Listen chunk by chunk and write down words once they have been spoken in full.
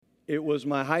It was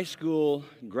my high school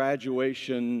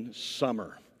graduation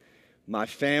summer. My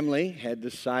family had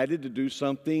decided to do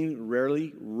something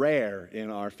rarely rare in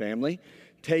our family,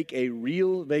 take a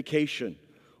real vacation,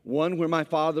 one where my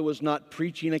father was not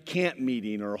preaching a camp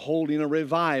meeting or holding a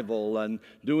revival and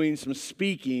doing some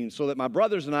speaking, so that my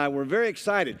brothers and I were very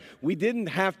excited. We didn't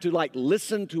have to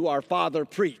listen to our father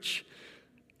preach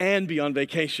and be on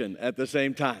vacation at the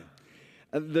same time.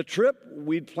 The trip,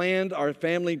 we'd planned our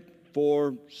family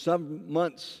for some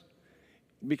months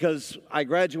because I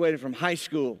graduated from high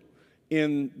school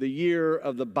in the year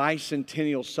of the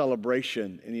bicentennial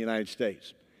celebration in the United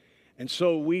States. And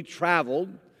so we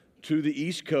traveled to the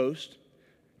East Coast,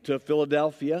 to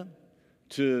Philadelphia,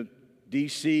 to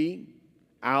D.C.,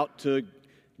 out to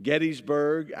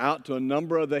Gettysburg, out to a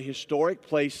number of the historic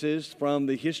places from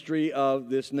the history of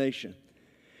this nation.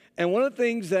 And one of the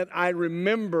things that I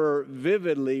remember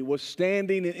vividly was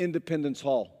standing in Independence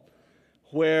Hall,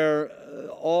 where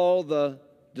all the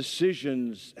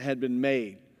decisions had been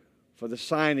made for the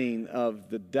signing of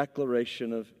the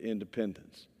Declaration of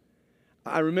Independence.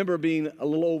 I remember being a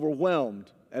little overwhelmed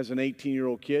as an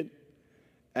 18-year-old kid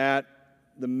at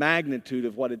the magnitude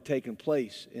of what had taken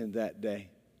place in that day.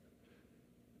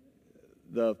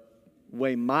 The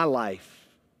way my life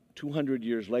 200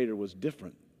 years later was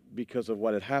different because of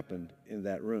what had happened in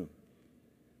that room.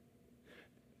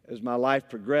 As my life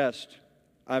progressed,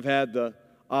 I've had the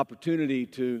opportunity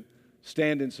to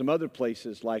stand in some other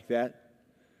places like that,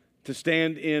 to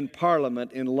stand in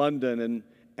Parliament in London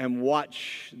and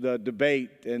watch the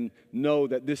debate and know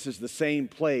that this is the same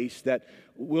place that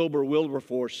William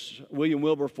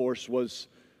Wilberforce was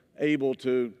able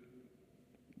to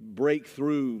break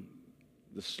through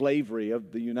the slavery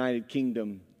of the United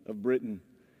Kingdom of Britain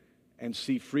and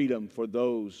see freedom for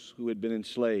those who had been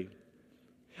enslaved.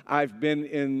 I've been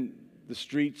in the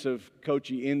streets of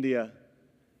Kochi, India,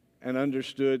 and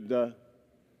understood the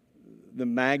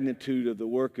magnitude of the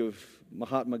work of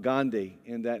Mahatma Gandhi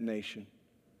in that nation.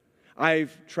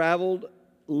 I've traveled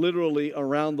literally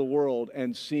around the world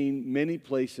and seen many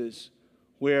places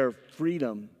where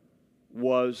freedom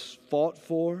was fought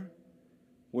for,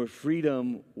 where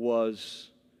freedom was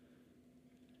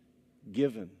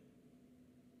given.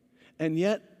 And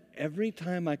yet, every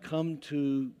time I come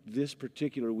to this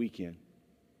particular weekend,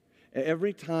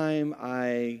 every time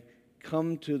I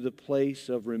come to the place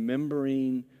of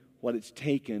remembering what it's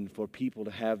taken for people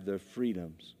to have their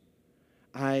freedoms,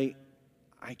 I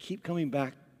keep coming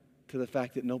back to the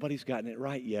fact that nobody's gotten it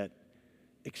right yet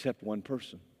except one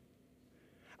person.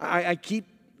 I keep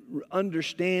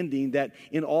understanding that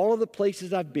in all of the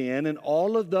places I've been and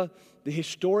all of the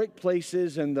historic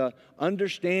places and the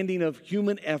understanding of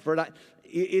human effort,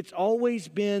 it's always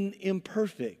been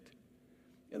imperfect.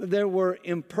 There were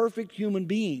imperfect human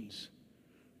beings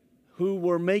who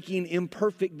were making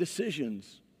imperfect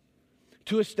decisions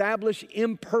to establish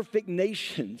imperfect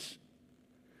nations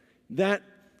that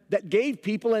gave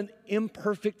people an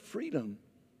imperfect freedom.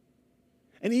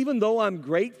 And even though I'm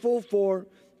grateful for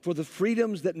the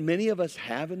freedoms that many of us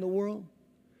have in the world,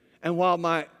 and while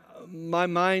my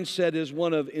mindset is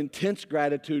one of intense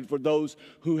gratitude for those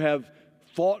who have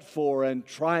fought for and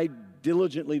tried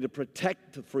diligently to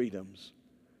protect the freedoms,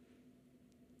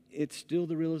 it's still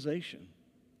the realization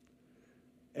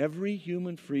every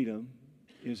human freedom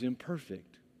is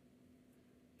imperfect.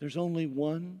 There's only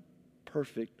one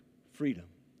perfect freedom,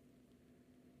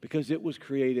 because it was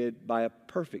created by a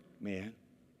perfect man,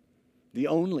 the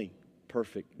only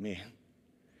perfect man.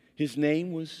 His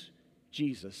name was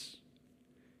Jesus.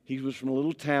 He was from a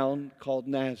little town called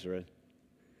Nazareth.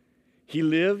 He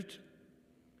lived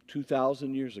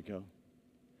 2,000 years ago.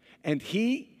 And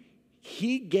he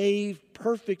gave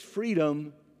perfect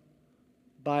freedom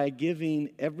by giving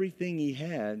everything he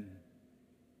had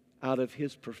out of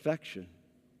his perfection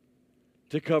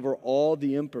to cover all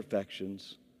the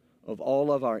imperfections of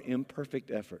all of our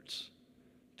imperfect efforts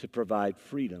to provide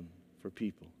freedom for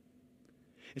people.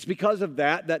 It's because of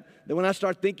that when I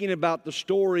start thinking about the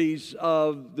stories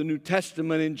of the New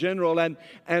Testament in general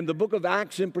and the book of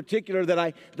Acts in particular, that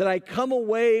I come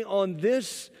away on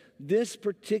this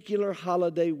particular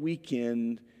holiday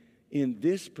weekend in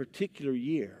this particular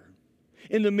year,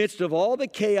 in the midst of all the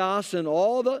chaos and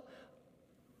all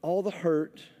the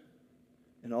hurt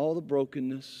and all the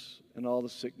brokenness and all the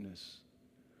sickness,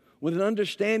 with an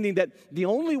understanding that the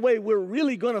only way we're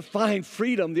really going to find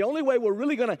freedom, the only way we're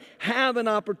really going to have an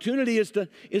opportunity is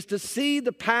to see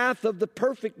the path of the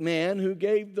perfect man who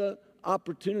gave the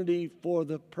opportunity for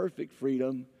the perfect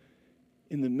freedom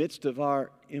in the midst of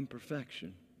our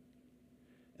imperfection.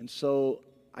 And so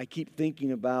I keep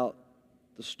thinking about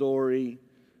the story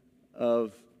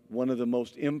of one of the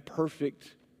most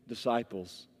imperfect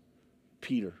disciples,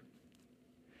 Peter.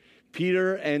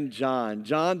 Peter and John.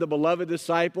 John, the beloved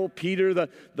disciple. Peter, the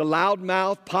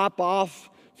loudmouth, pop-off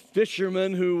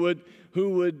fisherman who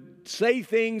would say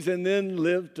things and then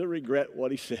live to regret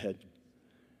what he said.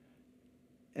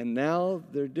 And now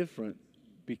they're different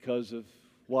because of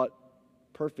what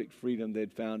perfect freedom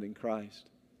they'd found in Christ.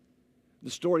 The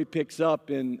story picks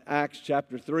up in Acts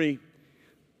chapter 3.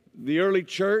 The early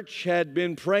church had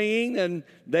been praying and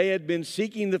they had been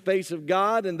seeking the face of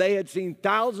God, and they had seen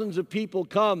thousands of people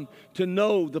come to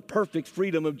know the perfect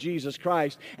freedom of Jesus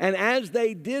Christ. And as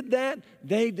they did that,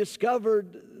 they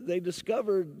discovered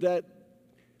that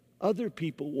other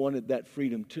people wanted that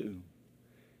freedom too.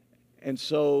 And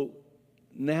so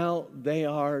now they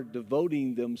are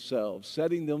devoting themselves,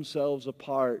 setting themselves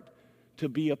apart to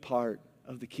be a part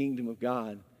of the kingdom of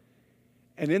God.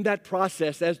 And in that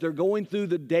process, as they're going through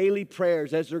the daily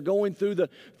prayers, as they're going through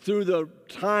the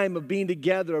time of being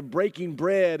together, of breaking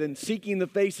bread and seeking the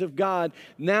face of God,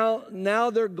 now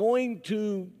they're going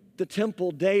to the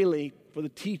temple daily for the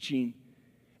teaching.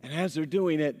 And as they're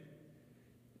doing it,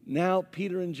 now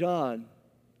Peter and John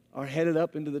are headed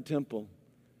up into the temple.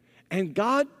 And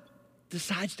God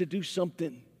decides to do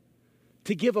something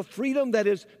to give a freedom that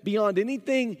is beyond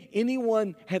anything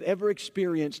anyone had ever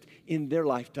experienced in their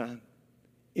lifetime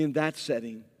in that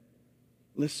setting.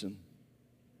 Listen.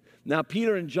 Now,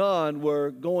 Peter and John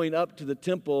were going up to the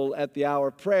temple at the hour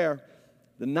of prayer,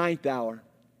 the 9th hour,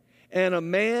 and a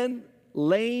man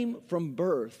lame from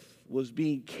birth was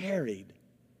being carried,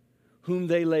 whom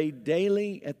they laid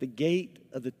daily at the gate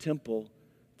of the temple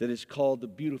that is called the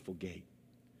Beautiful Gate,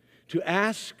 to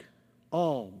ask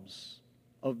alms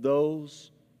of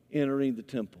those entering the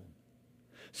temple.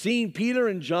 Seeing Peter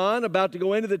and John about to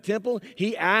go into the temple,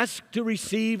 he asked to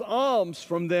receive alms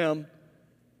from them.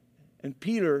 And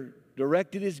Peter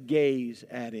directed his gaze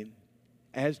at him,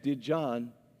 as did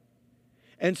John,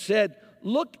 and said,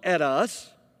 "Look at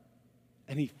us."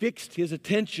 And he fixed his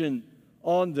attention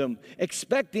on them,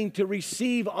 expecting to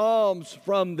receive alms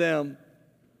from them.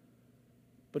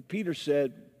 But Peter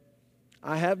said,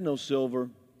 "I have no silver,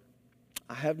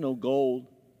 I have no gold,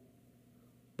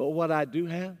 but what I do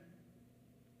have,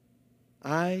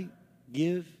 I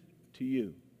give to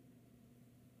you.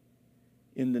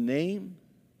 In the name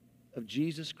of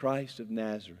Jesus Christ of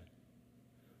Nazareth,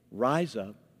 rise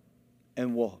up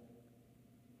and walk."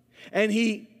 And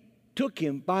he took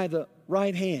him by the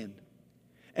right hand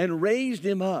and raised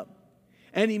him up.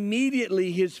 And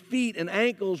immediately his feet and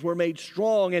ankles were made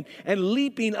strong. And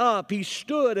leaping up, he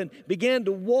stood and began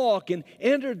to walk and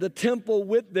entered the temple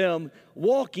with them,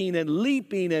 walking and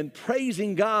leaping and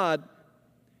praising God.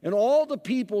 And all the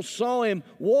people saw him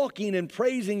walking and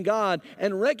praising God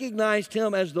and recognized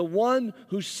him as the one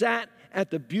who sat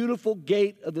at the beautiful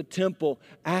gate of the temple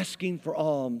asking for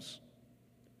alms.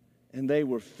 And they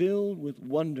were filled with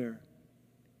wonder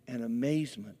and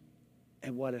amazement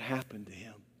at what had happened to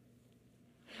him.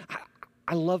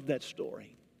 I love that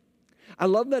story. I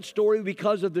love that story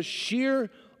because of the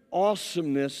sheer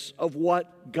awesomeness of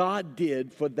what God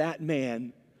did for that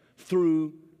man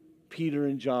through Peter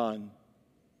and John.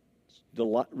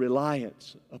 The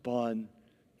reliance upon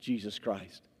Jesus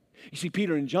Christ. You see,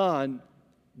 Peter and John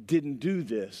didn't do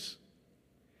this.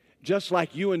 Just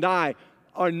like you and I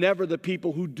are never the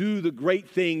people who do the great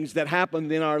things that happen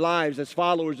in our lives as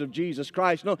followers of Jesus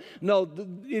Christ. No,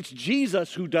 it's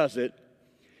Jesus who does it.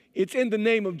 It's in the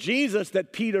name of Jesus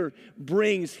that Peter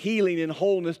brings healing and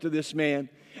wholeness to this man.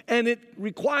 And it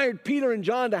required Peter and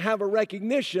John to have a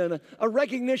recognition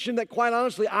that, quite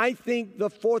honestly, I think the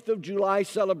 4th of July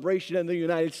celebration in the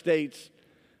United States,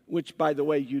 which, by the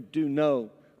way, you do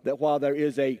know that while there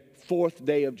is a 4th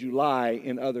day of July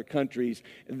in other countries,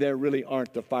 there really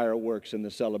aren't the fireworks and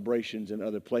the celebrations in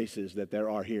other places that there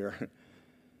are here.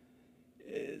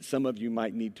 Some of you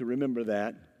might need to remember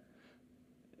that.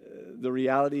 The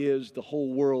reality is the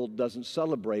whole world doesn't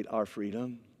celebrate our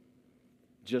freedom,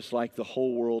 just like the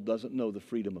whole world doesn't know the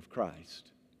freedom of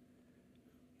Christ.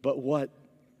 But what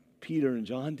Peter and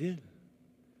John did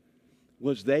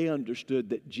was they understood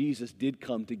that Jesus did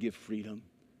come to give freedom.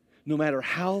 No matter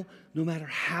how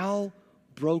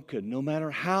broken, no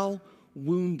matter how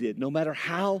wounded, no matter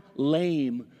how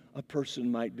lame a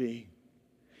person might be.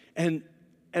 And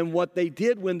what they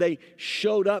did when they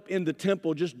showed up in the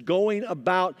temple, just going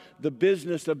about the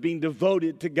business of being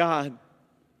devoted to God,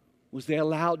 was they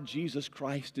allowed Jesus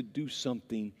Christ to do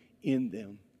something in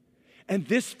them. And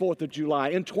this 4th of July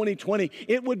in 2020,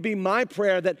 it would be my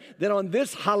prayer that on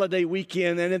this holiday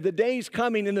weekend and in the days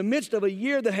coming, in the midst of a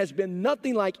year that has been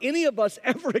nothing like any of us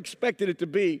ever expected it to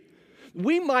be,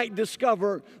 we might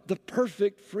discover the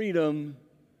perfect freedom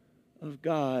of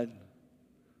God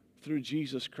through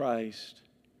Jesus Christ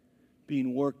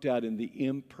being worked out in the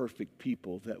imperfect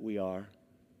people that we are.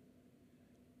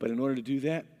 But in order to do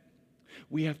that,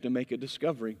 we have to make a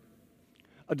discovery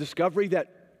that,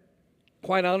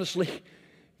 quite honestly,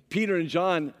 Peter and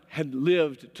John had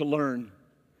lived to learn,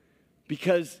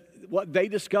 because what they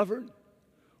discovered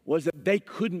was that they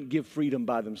couldn't give freedom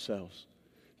by themselves.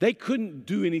 They couldn't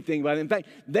do anything by it. In fact,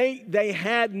 they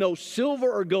had no silver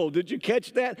or gold. Did you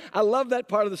catch that? I love that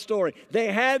part of the story.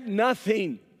 They had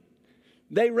nothing.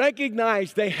 They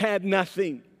recognized they had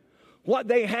nothing. What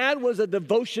they had was a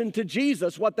devotion to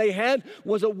Jesus. What they had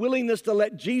was a willingness to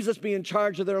let Jesus be in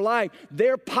charge of their life.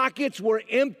 Their pockets were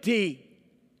empty.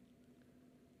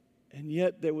 And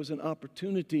yet there was an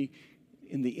opportunity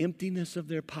in the emptiness of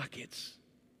their pockets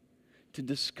to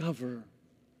discover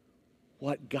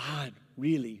what God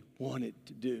really wanted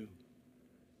to do.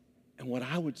 And what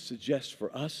I would suggest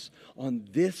for us on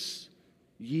this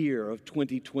year of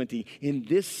 2020, in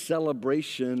this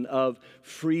celebration of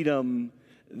freedom,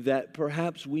 that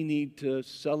perhaps we need to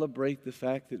celebrate the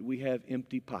fact that we have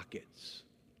empty pockets.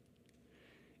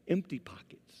 Empty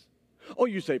pockets. Oh,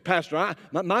 you say, Pastor,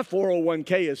 my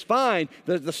 401k is fine.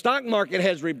 The stock market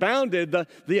has rebounded.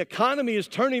 The economy is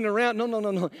turning around.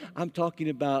 No. I'm talking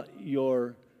about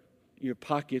your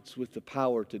pockets with the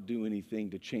power to do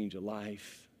anything to change a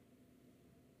life.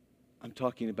 I'm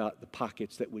talking about the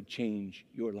pockets that would change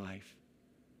your life.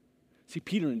 See,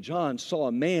 Peter and John saw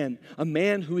a man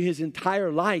who his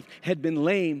entire life had been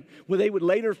lame, where they would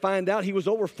later find out he was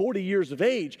over 40 years of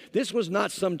age. This was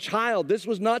not some child. This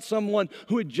was not someone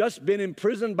who had just been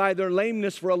imprisoned by their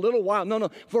lameness for a little while. No.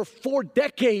 For 4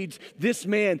 decades, this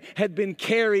man had been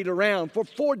carried around. For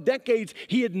 4 decades,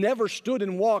 he had never stood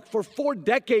and walked. For 4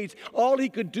 decades, all he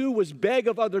could do was beg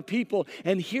of other people.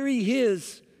 And here he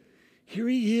is,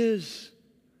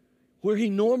 where he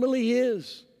normally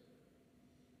is,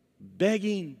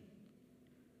 begging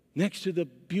next to the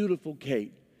beautiful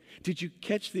gate. Did you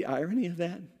catch the irony of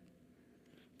that?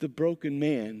 The broken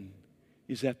man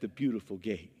is at the beautiful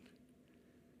gate.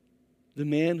 The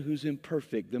man who's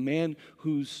imperfect, the man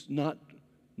who's not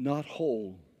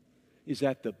whole, is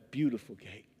at the beautiful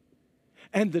gate.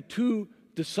 And the 2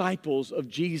 disciples of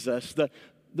Jesus, the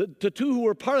 2 who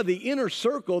were part of the inner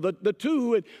circle, the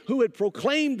 2 who had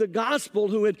proclaimed the gospel,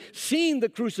 who had seen the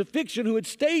crucifixion, who had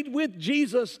stayed with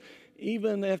Jesus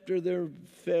even after their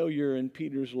failure in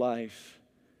Peter's life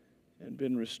and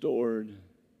been restored.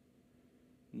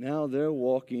 Now they're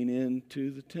walking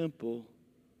into the temple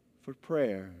for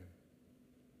prayer.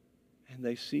 And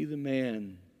they see the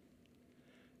man,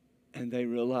 and they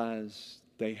realize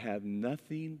they have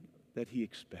nothing that he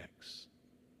expects.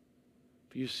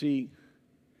 But you see,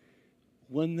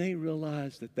 when they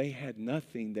realized that they had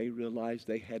nothing, they realized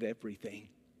they had everything.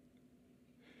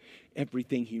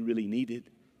 Everything he really needed.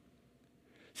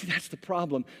 See, that's the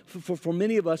problem. For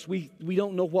many of us, we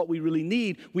don't know what we really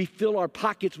need. We fill our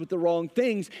pockets with the wrong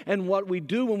things. And what we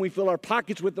do when we fill our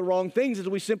pockets with the wrong things is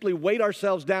we simply weight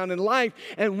ourselves down in life.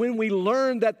 And when we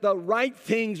learn that the right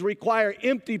things require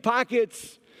empty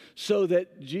pockets so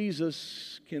that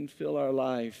Jesus can fill our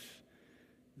life,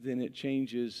 then it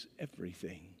changes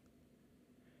everything.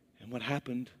 And what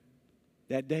happened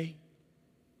that day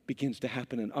begins to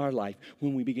happen in our life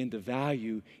when we begin to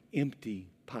value empty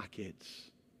pockets.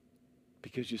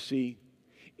 Because you see,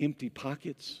 empty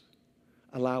pockets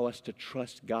allow us to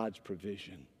trust God's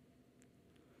provision.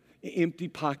 Empty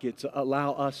pockets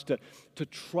allow us to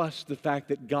trust the fact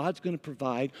that God's going to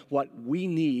provide what we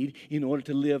need in order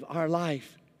to live our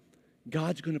life.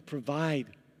 God's going to provide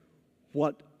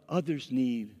what others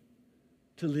need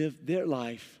to live their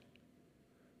life.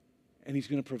 And He's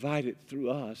going to provide it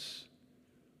through us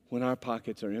when our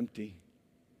pockets are empty.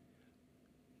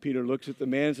 Peter looks at the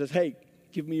man and says, hey,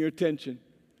 give me your attention.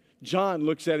 John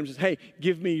looks at him and says, hey,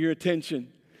 give me your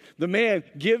attention. The man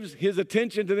gives his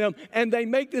attention to them, and they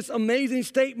make this amazing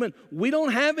statement. We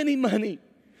don't have any money.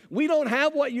 We don't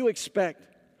have what you expect.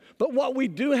 But what we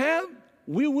do have,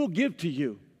 we will give to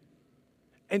you.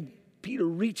 And Peter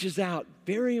reaches out,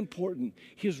 very important,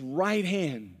 his right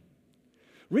hand.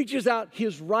 Reaches out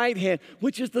his right hand,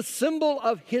 which is the symbol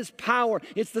of his power.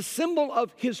 It's the symbol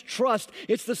of his trust.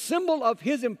 It's the symbol of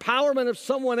his empowerment of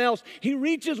someone else. He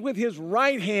reaches with his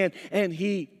right hand and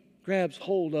he grabs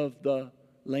hold of the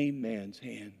lame man's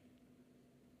hand.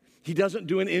 He doesn't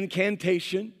do an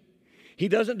incantation. He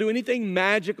doesn't do anything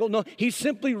magical. No, he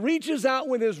simply reaches out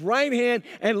with his right hand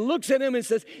and looks at him and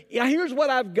says, yeah, here's what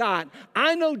I've got.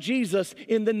 I know Jesus.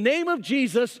 In the name of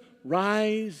Jesus,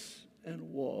 rise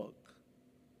and walk.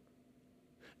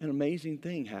 an amazing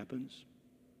thing happens.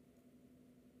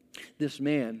 This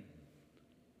man,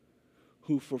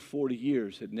 who for 40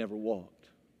 years had never walked,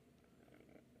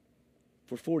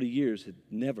 for 40 years had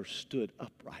never stood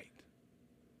upright,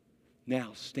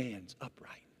 now stands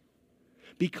upright.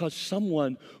 Because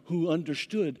someone who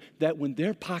understood that when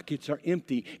their pockets are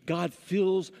empty, God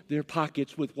fills their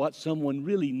pockets with what someone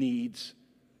really needs.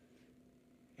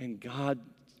 And God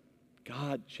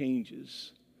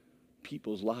changes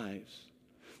people's lives.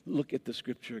 Look at the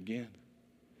scripture again.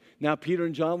 Now Peter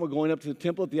and John were going up to the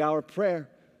temple at the hour of prayer,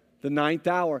 the 9th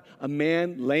hour. A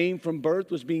man lame from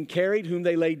birth was being carried, whom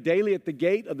they laid daily at the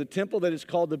gate of the temple that is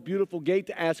called the Beautiful Gate,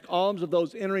 to ask alms of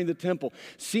those entering the temple.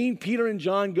 Seeing Peter and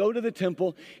John go to the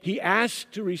temple, he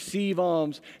asked to receive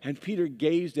alms. And Peter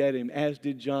gazed at him, as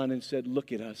did John, and said,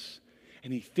 "Look at us."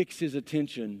 And he fixed his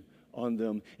attention on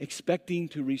them, expecting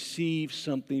to receive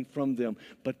something from them.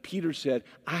 But Peter said,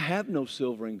 "I have no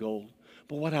silver and gold,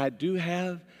 but what I do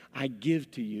have, I give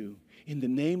to you. In the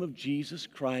name of Jesus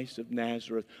Christ of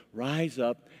Nazareth, rise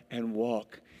up and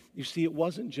walk." You see, it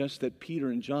wasn't just that Peter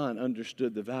and John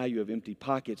understood the value of empty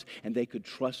pockets and they could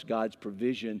trust God's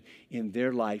provision in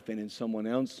their life and in someone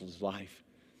else's life.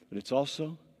 But it's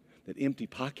also that empty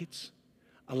pockets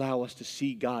allow us to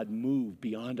see God move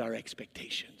beyond our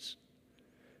expectations.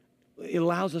 It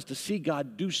allows us to see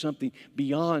God do something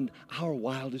beyond our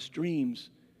wildest dreams.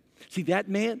 See, that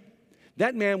man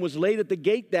was laid at the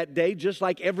gate that day just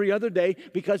like every other day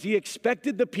because he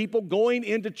expected the people going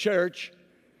into church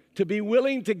to be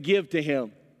willing to give to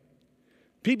him.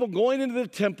 People going into the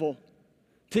temple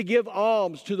to give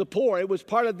alms to the poor. It was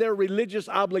part of their religious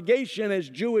obligation as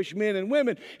Jewish men and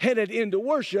women headed into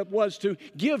worship, was to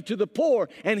give to the poor.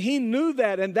 And he knew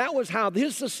that, and that was how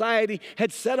his society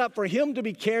had set up for him to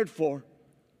be cared for.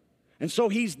 And so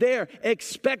he's there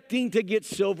expecting to get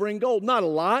silver and gold. Not a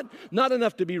lot, not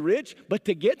enough to be rich, but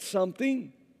to get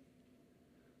something.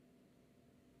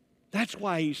 That's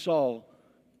why he saw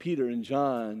Peter and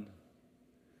John.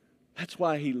 That's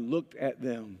why he looked at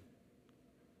them.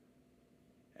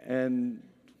 And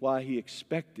why he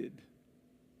expected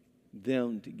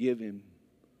them to give him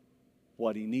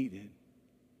what he needed.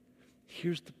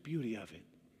 Here's the beauty of it.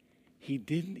 He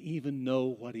didn't even know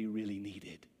what he really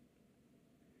needed.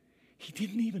 He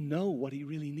didn't even know what he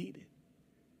really needed.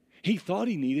 He thought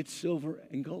he needed silver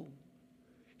and gold.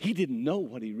 He didn't know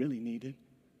what he really needed,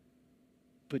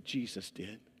 but Jesus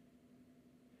did.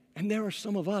 And there are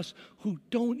some of us who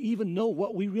don't even know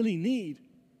what we really need.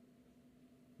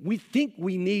 We think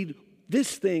we need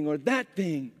this thing or that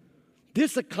thing,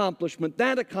 this accomplishment,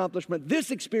 this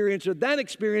experience or that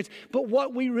experience, but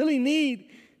what we really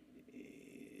need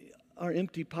are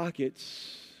empty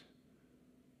pockets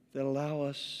that allow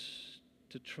us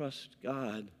to trust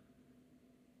God.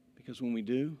 Because when we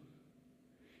do,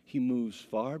 He moves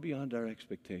far beyond our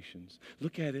expectations.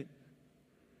 Look at it.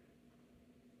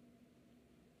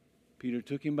 Peter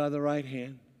took him by the right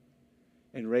hand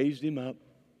and raised him up,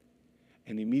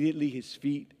 and immediately his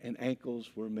feet and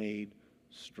ankles were made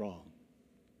strong.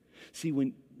 See,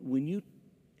 when you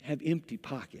have empty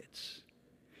pockets,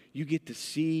 you get to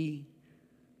see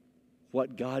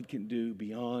what God can do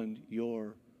beyond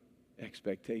your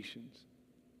expectations.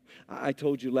 I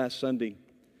told you last Sunday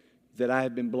that I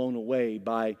have been blown away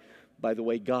by the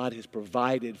way God has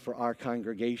provided for our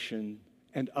congregation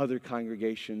and other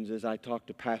congregations as I talk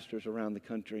to pastors around the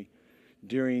country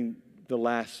during the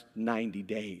last 90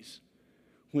 days.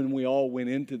 When we all went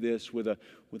into this with a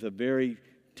very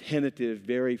tentative,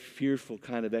 very fearful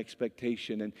kind of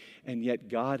expectation, and yet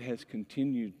God has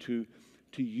continued to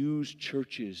use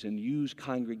churches and use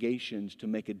congregations to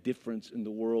make a difference in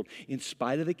the world. In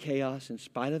spite of the chaos, in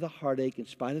spite of the heartache, in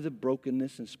spite of the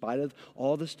brokenness, in spite of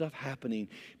all the stuff happening,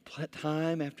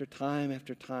 time after time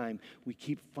after time, we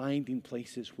keep finding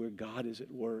places where God is at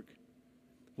work,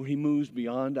 where He moves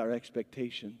beyond our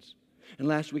expectations. And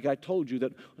last week I told you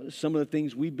that some of the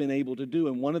things we've been able to do,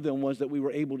 and one of them was that we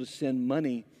were able to send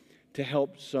money to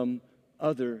help some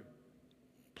other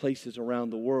places around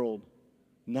the world,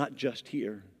 not just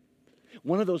here.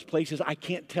 One of those places, I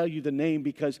can't tell you the name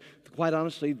because, quite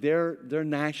honestly, their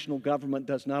national government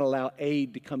does not allow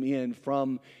aid to come in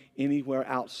from anywhere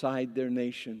outside their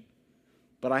nation.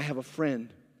 But I have a friend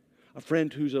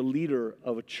who's a leader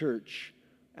of a church,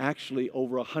 actually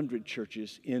over 100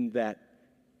 churches in that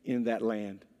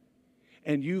land.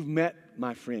 And you've met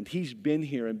my friend. He's been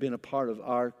here and been a part of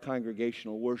our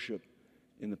congregational worship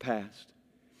in the past.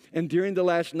 And during the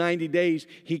last 90 days,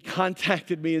 he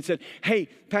contacted me and said, hey,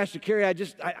 Pastor Kerry,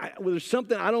 well, there's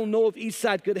something, I don't know if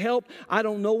Eastside could help. I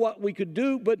don't know what we could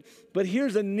do, but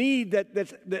here's a need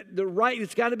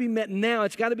it's got to be met now.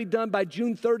 It's got to be done by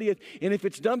June 30th. And if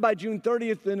it's done by June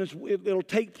 30th, then it'll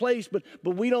take place. But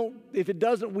if it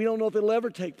doesn't, we don't know if it'll ever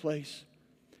take place.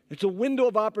 It's a window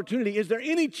of opportunity. Is there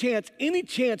any chance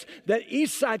that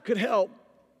Eastside could help?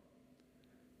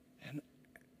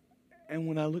 And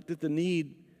when I looked at the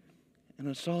need, and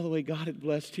I saw the way God had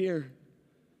blessed here,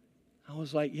 I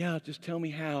was like, yeah, just tell me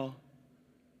how.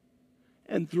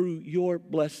 And through your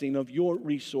blessing of your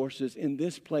resources in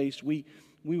this place, we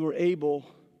were able,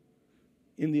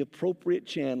 in the appropriate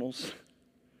channels,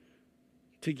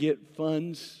 to get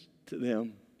funds to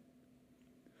them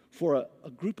for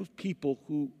a group of people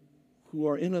who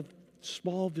are in a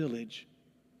small village,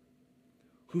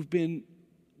 who've been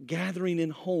gathering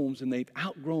in homes, and they've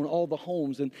outgrown all the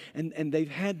homes, and they've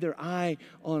had their eye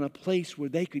on a place where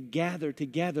they could gather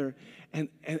together, and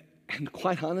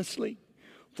quite honestly,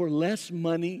 for less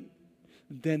money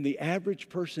than the average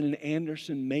person in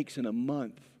Anderson makes in a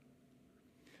month,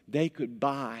 they could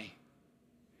buy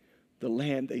the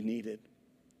land they needed.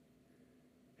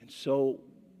 And so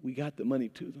we got the money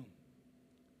to them.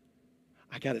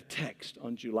 I got a text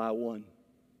on July 1.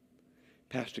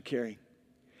 Pastor Kerry,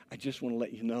 I just want to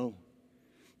let you know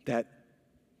that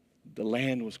the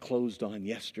land was closed on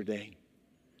yesterday,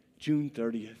 June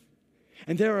 30th.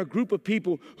 And there are a group of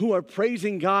people who are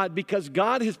praising God because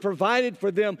God has provided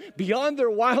for them beyond their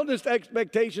wildest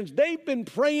expectations. They've been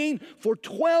praying for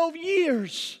 12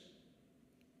 years.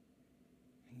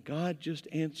 And God just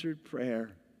answered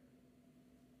prayer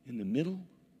in the middle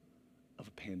of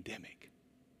a pandemic.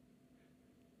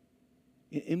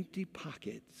 In empty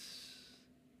pockets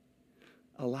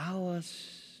allow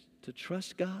us to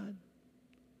trust God.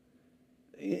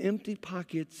 Empty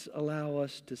pockets allow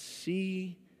us to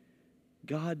see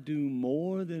God do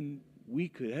more than we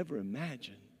could ever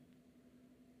imagine.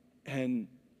 And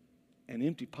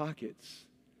empty pockets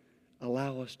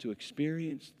allow us to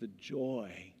experience the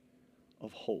joy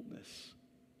of wholeness.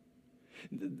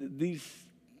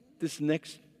 This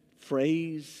next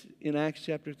phrase in Acts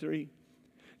chapter 3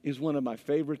 is one of my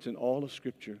favorites in all of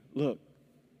Scripture. Look.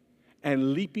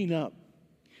 And leaping up,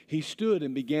 he stood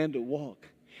and began to walk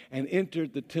and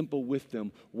entered the temple with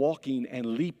them, walking and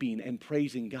leaping and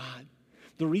praising God.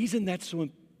 The reason that's so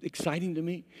exciting to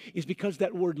me is because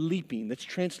that word leaping, that's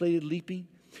translated leaping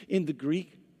in the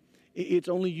Greek, it's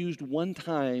only used one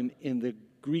time in the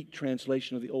Greek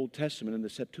translation of the Old Testament in the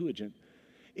Septuagint.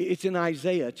 It's in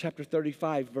Isaiah chapter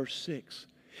 35, verse 6.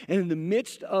 And in the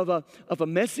midst of a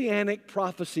messianic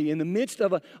prophecy, in the midst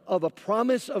of a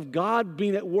promise of God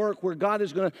being at work, where God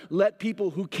is going to let people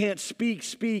who can't speak,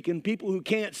 speak, and people who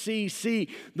can't see, see,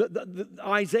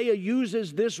 Isaiah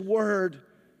uses this word,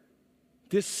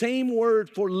 this same word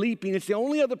for leaping. It's the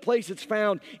only other place it's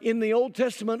found in the Old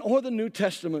Testament or the New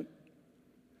Testament.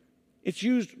 It's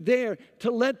used there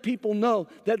to let people know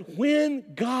that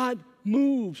when God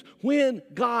moves, when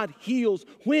God heals,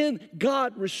 when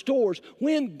God restores,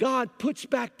 when God puts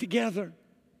back together,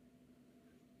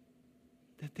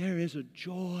 that there is a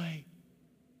joy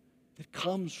that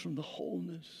comes from the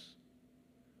wholeness.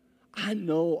 I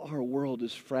know our world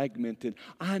is fragmented.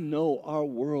 I know our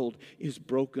world is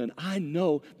broken. I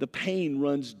know the pain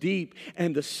runs deep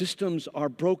and the systems are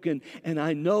broken. And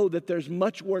I know that there's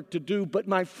much work to do. But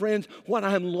my friends, what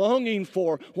I'm longing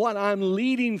for, what I'm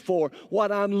leading for, what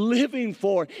I'm living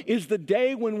for is the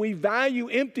day when we value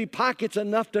empty pockets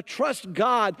enough to trust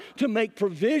God to make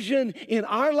provision in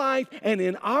our life and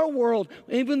in our world.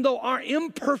 Even though our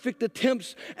imperfect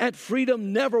attempts at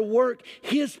freedom never work,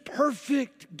 His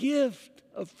perfect gift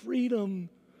of freedom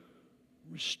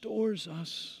restores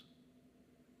us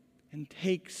and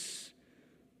takes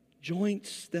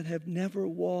joints that have never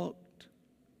walked,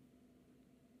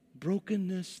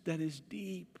 brokenness that is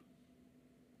deep,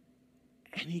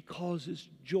 and He causes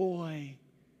joy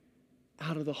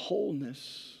out of the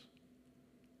wholeness.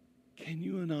 Can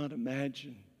you not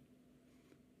imagine?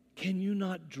 Can you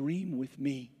not dream with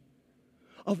me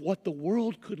of what the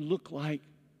world could look like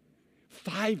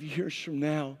 5 years from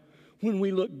now, when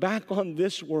we look back on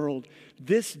this world,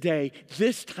 this day,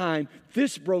 this time,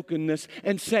 this brokenness,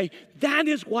 and say, that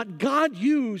is what God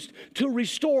used to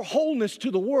restore wholeness to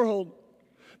the world.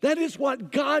 That is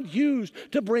what God used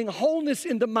to bring wholeness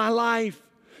into my life.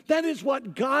 That is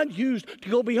what God used to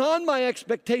go beyond my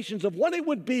expectations of what it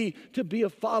would be to be a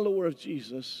follower of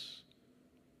Jesus,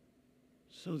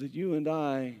 so that you and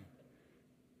I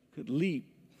could leap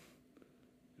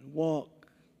and walk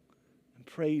and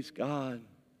praise God.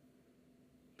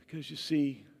 Because you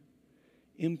see,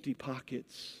 empty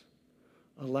pockets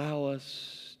allow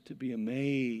us to be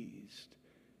amazed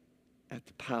at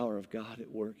the power of God at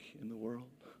work in the world.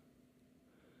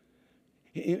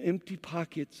 Empty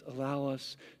pockets allow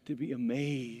us to be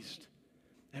amazed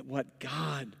at what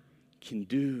God can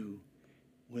do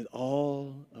with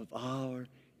all of our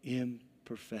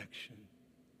imperfection.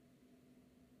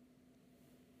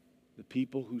 The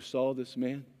people who saw this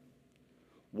man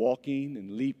walking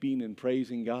and leaping and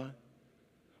praising God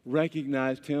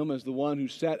recognized him as the one who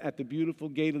sat at the beautiful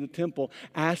gate of the temple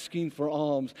asking for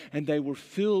alms, and they were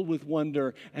filled with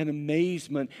wonder and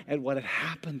amazement at what had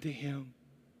happened to him.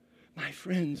 My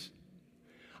friends,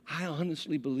 I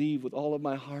honestly believe with all of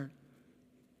my heart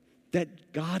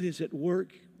that God is at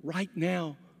work right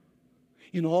now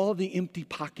in all the empty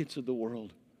pockets of the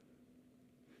world.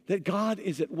 That God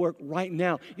is at work right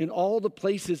now in all the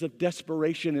places of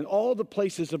desperation, in all the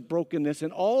places of brokenness,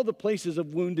 in all the places of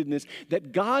woundedness.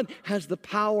 That God has the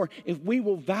power, if we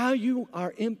will value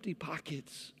our empty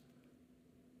pockets,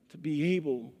 to be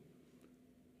able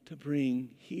to bring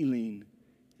healing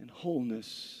and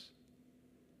wholeness.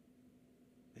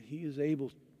 That He is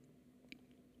able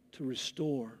to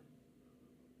restore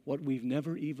what we've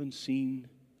never even seen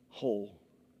whole,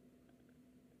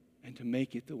 and to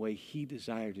make it the way He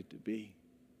desired it to be.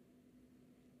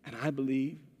 And I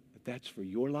believe that that's for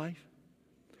your life.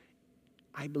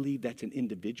 I believe that's an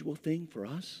individual thing for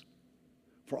us,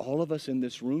 for all of us in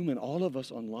this room and all of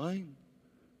us online.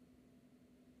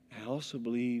 I also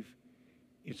believe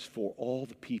it's for all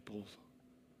the people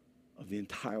of the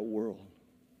entire world,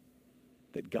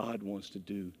 that God wants to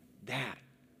do that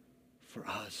for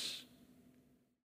us.